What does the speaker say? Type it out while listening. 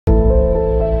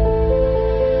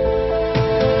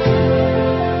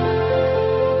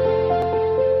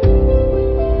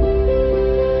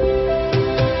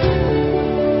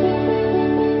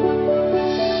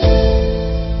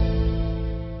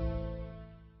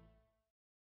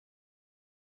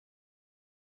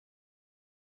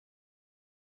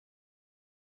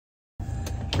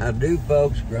How do,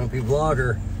 folks? Grumpy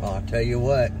Vlogger. Well, I'll tell you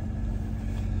what.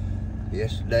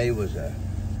 Yesterday was a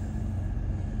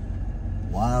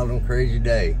wild and crazy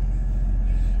day.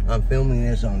 I'm filming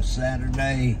this on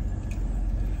Saturday.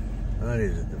 What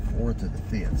is it? The 4th or the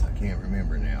 5th? I can't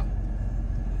remember now.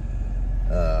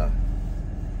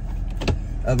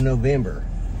 Of November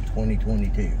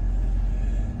 2022.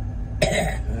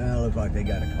 Well, it looks like they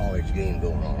got a college game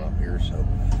going on up here, so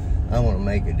I want to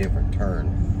make a different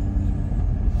turn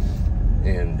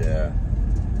and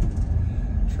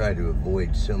try to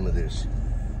avoid some of this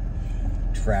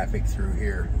traffic through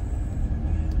here.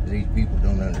 These people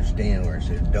don't understand where it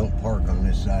says don't park on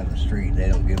this side of the street. They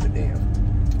don't give a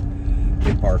damn.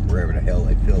 They park wherever the hell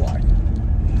they feel like.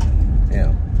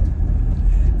 Yeah.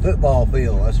 Football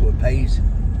field, that's what pays.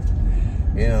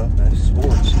 You know, that's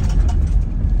sports.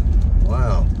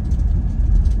 Wow.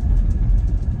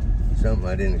 Something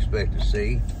I didn't expect to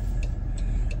see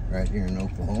right here in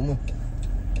Oklahoma.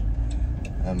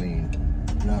 I mean,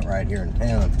 not right here in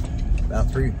town.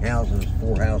 About 4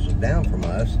 houses down from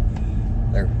us.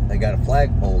 They got a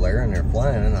flagpole there and they're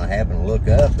flying, and I happen to look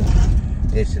up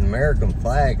and it's an American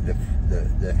flag.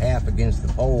 The half against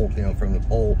the pole, you know, from the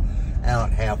pole out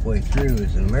halfway through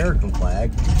is an American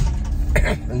flag.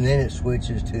 And then it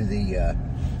switches to the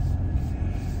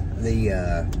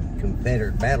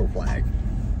Confederate battle flag,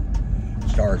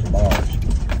 stars and bars.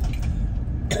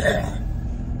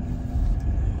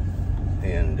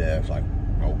 And it's like,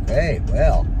 okay,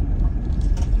 well,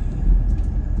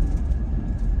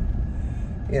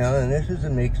 you know, and this is a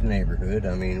mixed neighborhood.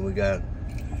 I mean, we got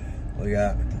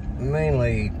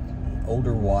mainly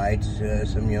older whites,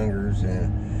 some youngers,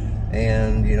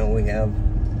 and you know, we have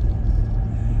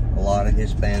a lot of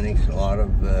Hispanics, a lot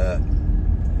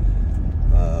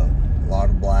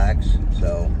of blacks.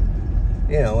 So,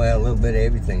 you know, we have a little bit of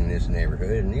everything in this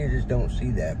neighborhood, and you just don't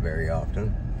see that very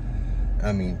often.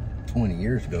 I mean, 20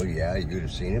 years ago, yeah, you would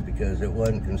have seen it because it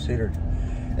wasn't considered.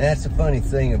 And that's the funny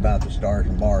thing about the stars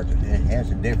and bars. It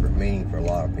has a different meaning for a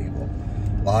lot of people.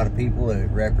 A lot of people, it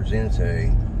represents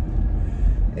a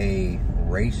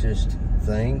racist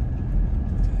thing.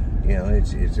 You know,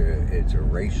 it's a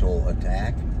racial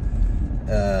attack.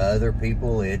 Other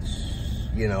people, it's,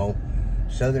 you know,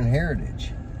 Southern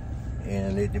heritage.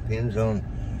 And it depends on,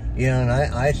 you know, and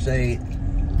I say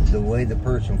the way the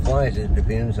person flies, it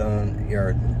depends on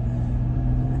your,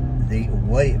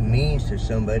 what it means to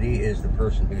somebody is the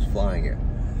person who's flying it.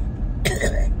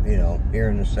 You know, here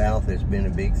in the South, it's been a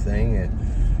big thing, and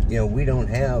you know, we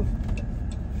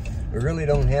really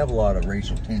don't have a lot of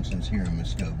racial tensions here in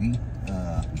Muskogee.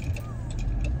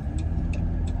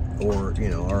 Or, you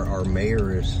know, our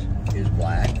mayor is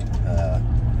black.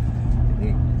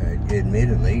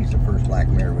 Admittedly, he's the first black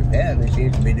mayor we've had, and he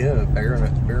seems to be doing a fair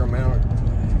amount,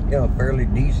 you know, a fairly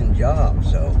decent job.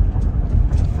 So,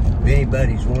 if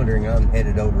anybody's wondering, I'm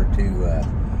headed over to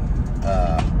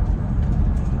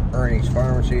Ernie's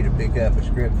Pharmacy to pick up a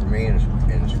script for me and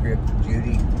a script for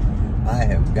Judy. I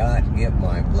have got to get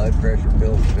my blood pressure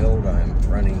pills filled. I've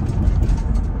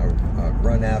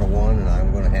run out of one, and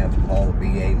I'm going to have to call the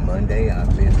VA Monday.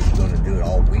 I've been going to do it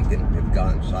all week and have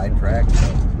gotten sidetracked.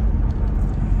 So.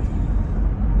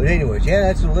 But anyways, yeah,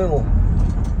 that's a little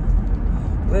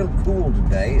cool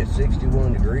today. It's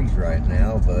 61 degrees right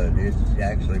now, but it's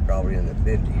actually probably in the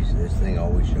 50s. This thing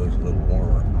always shows a little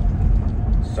warmer.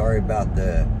 Sorry about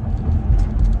the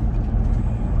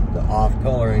off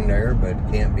coloring there, but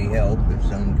it can't be helped. The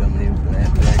sun coming in from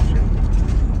that direction.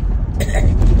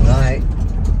 Tonight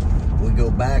we go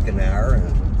back an hour,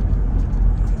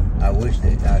 and I wish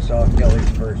that I saw Kelly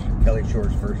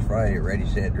Short's first Friday at Ready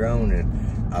Set Drone, and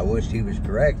I wished he was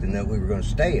correct and that we were going to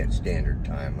stay at standard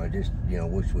time. I just, you know,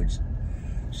 wish we'd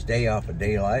stay off of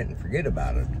daylight and forget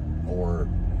about it, or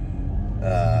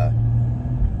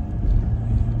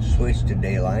switch to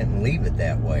daylight and leave it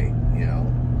that way, you know.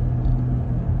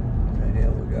 What the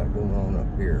hell we got going on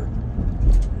up here?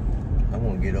 I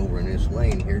want to get over in this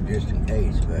lane here just in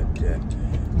case, but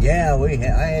yeah,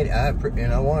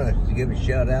 and I wanted to give a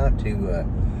shout out to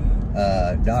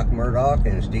Doc Murdoch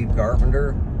and Steve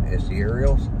Carpenter, SC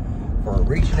Aerials, for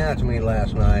reaching out to me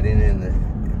last night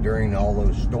during all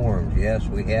those storms. Yes,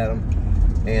 we had them,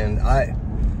 and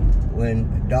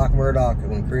when Doc Murdoch,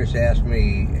 when Chris asked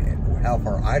me how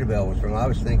far Idabel was from, I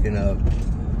was thinking of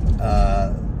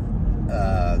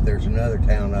there's another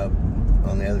town up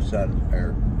on the other side,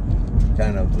 or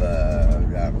kind of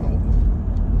I don't know,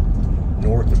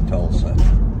 north of Tulsa.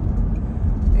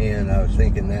 And I was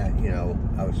thinking that, you know,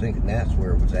 that's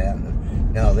where it was at.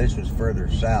 No, this was further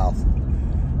south,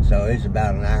 so it's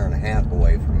about an hour and a half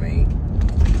away from me.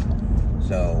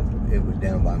 So it was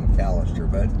down by McAllister,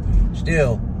 but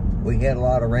still, we had a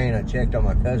lot of rain. I checked on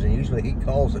my cousin. Usually he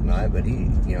calls at night, but he,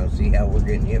 you know, see how we're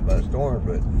getting hit by storms.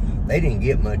 But they didn't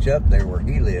get much up there where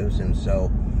he lives, and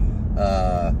so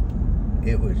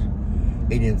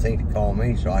he didn't think to call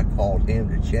me, so I called him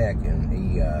to check, and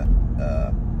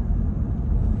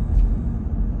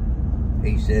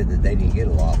he said that they didn't get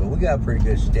a lot, but we got pretty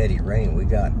good steady rain. We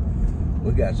got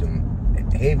some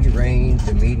heavy rain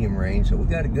to medium rain, so we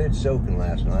got a good soaking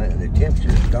last night, and the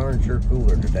temperature's darn sure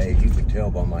cooler today, as you can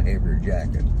tell by my heavier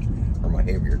jacket, or my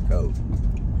heavier coat.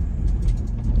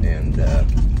 And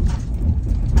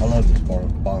I love this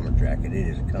bomber jacket. It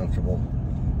is comfortable.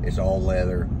 It's all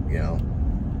leather, you know,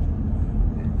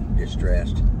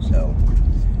 distressed. So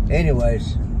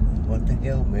anyways, what the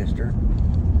hell, mister?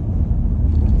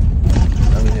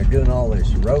 I mean, they're doing all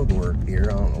this road work here.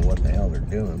 I don't know what the hell they're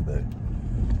doing, but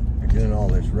they're doing all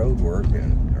this road work,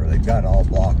 or they've got it all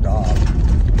blocked off.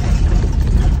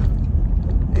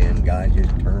 And guy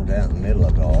just turned out in the middle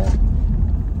of it all.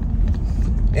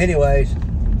 Anyways,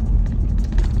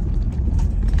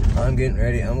 I'm getting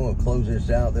ready. I'm going to close this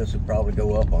out. This will probably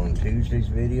go up on Tuesday's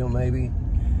video, maybe.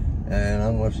 And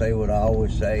I'm going to say what I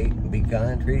always say. Be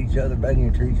kind, treat each other better than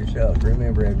you treat yourself.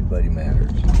 Remember, everybody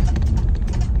matters.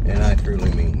 And I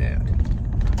truly mean that.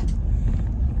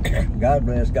 God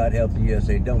bless, God help the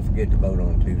USA. Don't forget to vote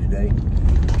on Tuesday.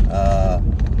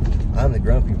 I'm the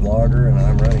Grumpy Vlogger, and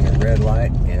I'm running a red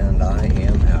light, and I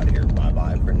am out of here.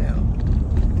 Bye-bye for now.